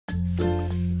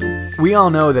We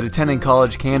all know that attending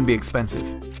college can be expensive,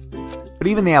 but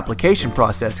even the application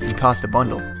process can cost a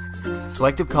bundle.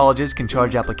 Selective colleges can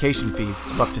charge application fees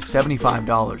of up to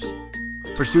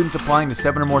 $75. For students applying to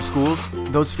 7 or more schools,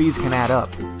 those fees can add up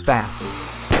fast.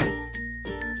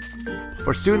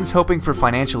 For students hoping for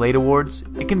financial aid awards,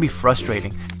 it can be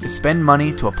frustrating to spend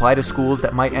money to apply to schools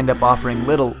that might end up offering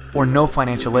little or no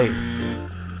financial aid.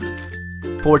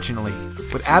 Fortunately,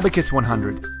 with Abacus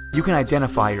 100, you can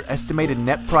identify your estimated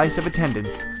net price of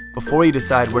attendance before you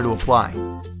decide where to apply.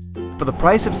 For the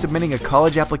price of submitting a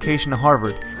college application to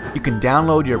Harvard, you can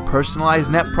download your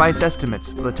personalized net price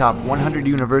estimates for the top 100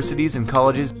 universities and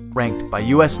colleges ranked by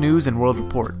US News and World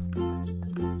Report.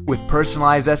 With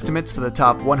personalized estimates for the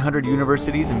top 100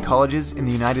 universities and colleges in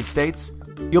the United States,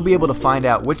 you'll be able to find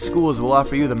out which schools will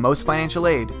offer you the most financial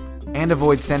aid and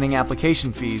avoid sending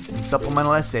application fees and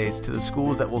supplemental essays to the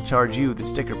schools that will charge you the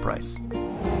sticker price.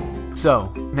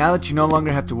 So, now that you no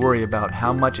longer have to worry about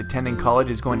how much attending college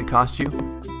is going to cost you,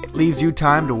 it leaves you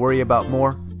time to worry about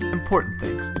more important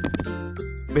things.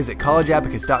 Visit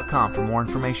collegeabacus.com for more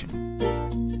information.